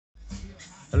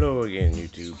Hello again,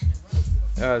 YouTube.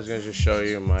 I was gonna just show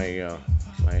you my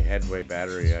Headway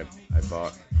battery I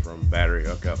bought from Battery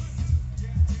Hookup.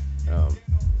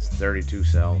 It's 32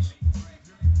 cells.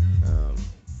 Um,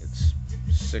 it's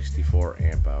 64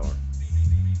 amp hour.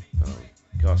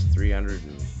 Cost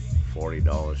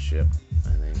 $340 shipped, I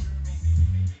think.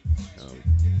 Um,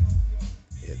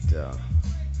 it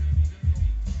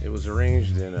it was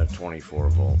arranged in a 24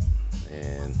 volt,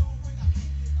 and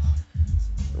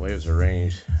the way it was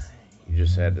arranged, you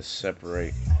just had to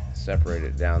separate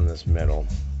it down this middle,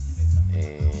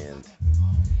 and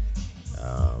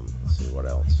let's see what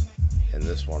else. And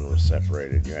this one was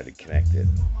separated. You had to connect it,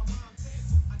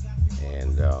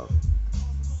 and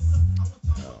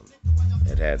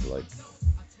it had like,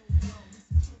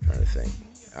 trying to think.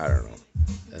 I don't know.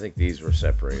 I think these were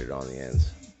separated on the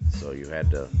ends, so you had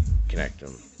to connect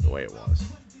them the way it was.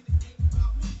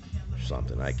 Or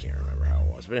something. I can't remember how it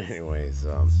was, but anyways,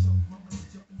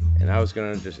 and I was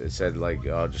gonna just, it said like,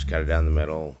 oh, just cut it down the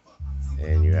middle,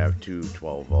 and you have two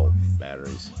 12-volt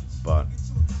batteries. But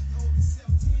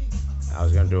I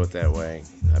was gonna do it that way.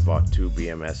 I bought two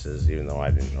BMSs, even though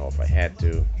I didn't know if I had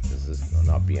to, because this is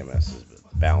not BMSs, but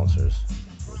the balancers,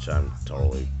 which I'm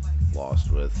totally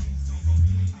lost with.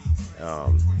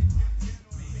 And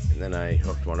then I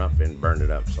hooked one up and burned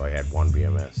it up, so I had one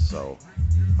BMS, or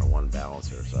one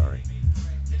balancer, sorry.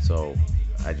 So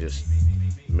I just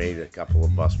made a couple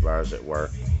of bus bars at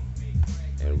work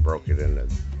and broke it and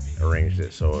arranged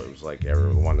it so it was like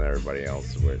everybody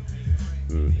else would,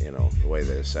 the way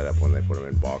they're set up when they put them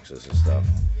in boxes and stuff.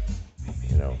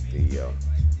 It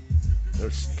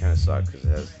kind of sucks because it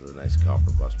has the nice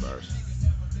copper bus bars,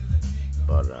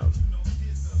 but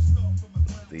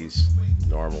these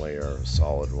normally are a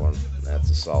solid one. That's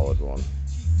a solid one,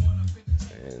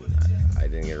 and I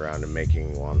didn't get around to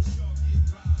making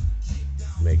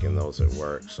those at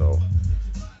work, so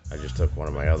I just took one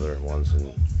of my other ones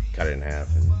and cut it in half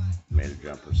and made a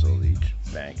jumper so that each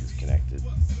bank is connected.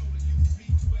 I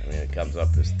mean, it comes up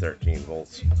as 13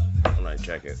 volts when I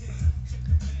check it,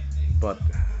 but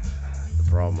the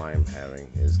problem I'm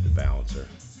having is the balancer.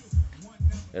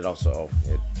 It also,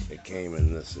 it came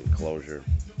in this enclosure,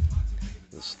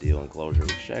 the steel enclosure,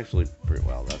 which actually pretty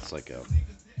well. That's like I don't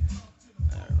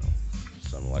know,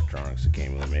 some electronics that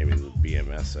came with it. Maybe the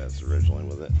BMS that's originally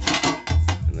with it.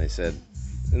 And they said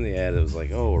in the ad it was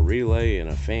like, oh, a relay and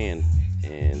a fan,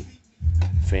 and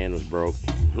the fan was broke,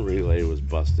 the relay was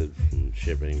busted from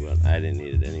shipping, but I didn't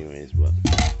need it anyways. But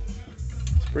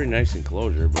it's a pretty nice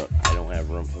enclosure, but I don't have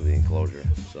room for the enclosure,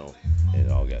 so it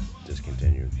all got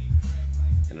discontinued.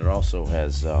 And it also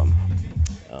has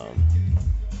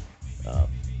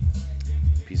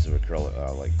piece of acrylic,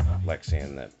 like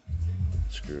Lexan, that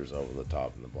screws over the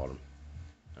top and the bottom.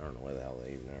 I don't know where the hell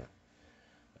they even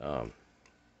are.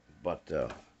 But I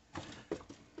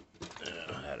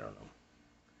don't know.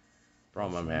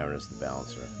 Problem I'm having is the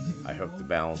balancer. I hooked the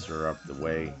balancer up the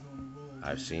way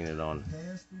I've seen it on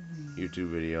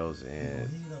YouTube videos, and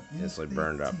it's like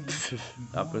burned up,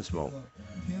 up in smoke.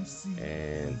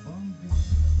 And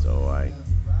so I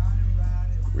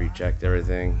rechecked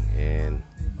everything, and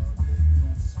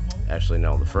actually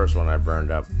no, the first one I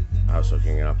burned up, I was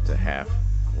hooking it up to half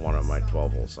one of my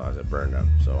 12-volt sides. I burned up,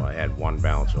 so I had one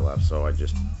balancer left, so I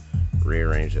just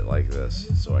rearranged it like this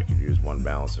so I could use one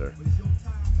balancer,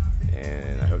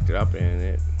 and I hooked it up and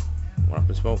it went up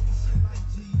in smoke.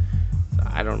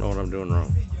 I don't know what I'm doing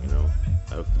wrong.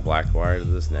 I hooked the black wire to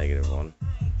this negative one,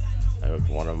 I hooked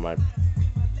one of my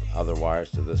other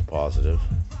wires to this positive,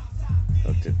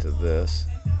 hooked it to this,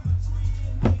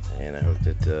 and I hooked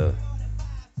it to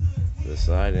this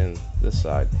side and this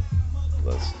side.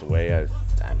 That's the way I'm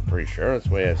pretty sure that's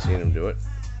the way I've seen them do it.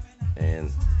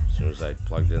 And as soon as I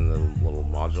plugged in the little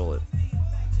module, it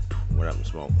went up in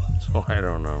smoke. So I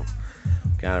don't know.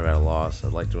 Kind of at a loss.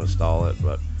 I'd like to install it,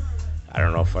 but I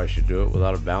don't know if I should do it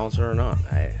without a balancer or not.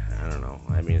 I don't know.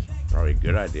 I mean, it's probably a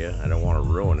good idea. I don't want to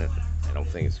ruin it. I don't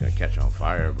think it's going to catch on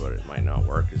fire, but it might not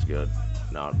work as good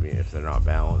if they're not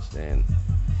balanced, and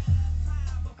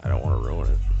I don't want to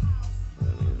ruin it. I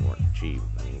mean, they weren't cheap.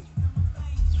 I mean,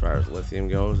 as far as lithium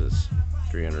goes, it's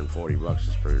 $340.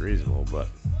 It's pretty reasonable, but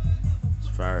as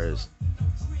far as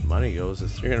money goes,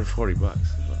 it's $340.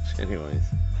 Anyways,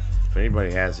 if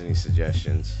anybody has any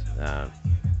suggestions,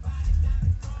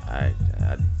 I'd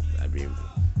be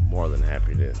more than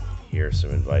happy to hear some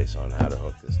advice on how to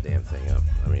hook this damn thing up.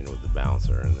 I mean, with the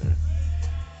balancer in there.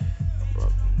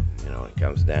 But it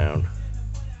comes down,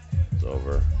 it's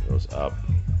over, goes up,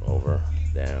 over,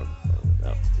 down,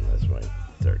 up, and that's my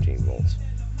 13 volts.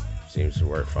 Seems to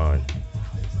work fine.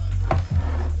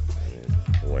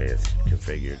 The way it's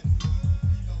configured.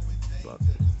 But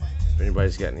if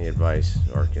anybody's got any advice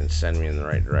or can send me in the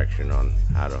right direction on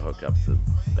how to hook up the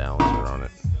balancer on it,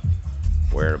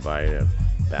 where to buy a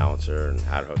balancer and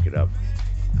how to hook it up,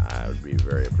 I would be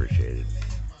very appreciated.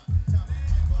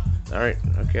 Alright,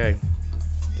 okay.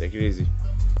 Take it easy.